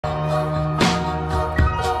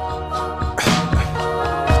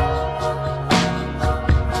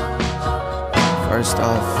First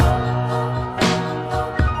off,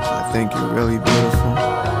 I think you're really beautiful.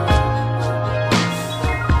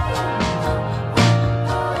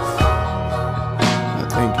 I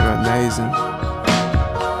think you're amazing.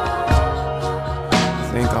 I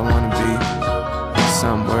think I want to be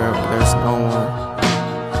somewhere where there's no one.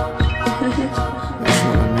 It's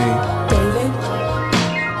you and me.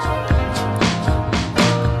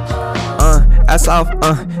 Ass off,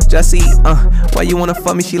 Jessi, why you wanna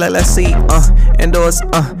fuck me? She like, let's see, indoors,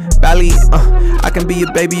 Bali, I can be your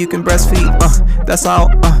baby, you can breastfeed, that's all,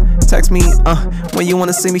 text me, when you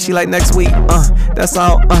wanna see me, she like next week, that's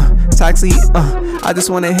all, taxi, I just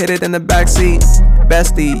wanna hit it in the backseat,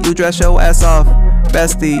 bestie, you dress your ass off,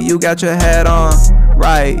 bestie, you got your head on,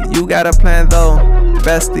 right, you got a plan though,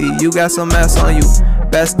 bestie, you got some ass on you,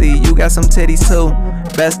 bestie, you got some titties too,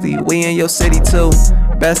 bestie, we in your city too,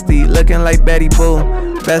 bestie, looking like Betty Boo.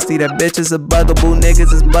 Bestie, that bitch is a bugaboo.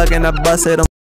 Niggas is bugging, I busted them.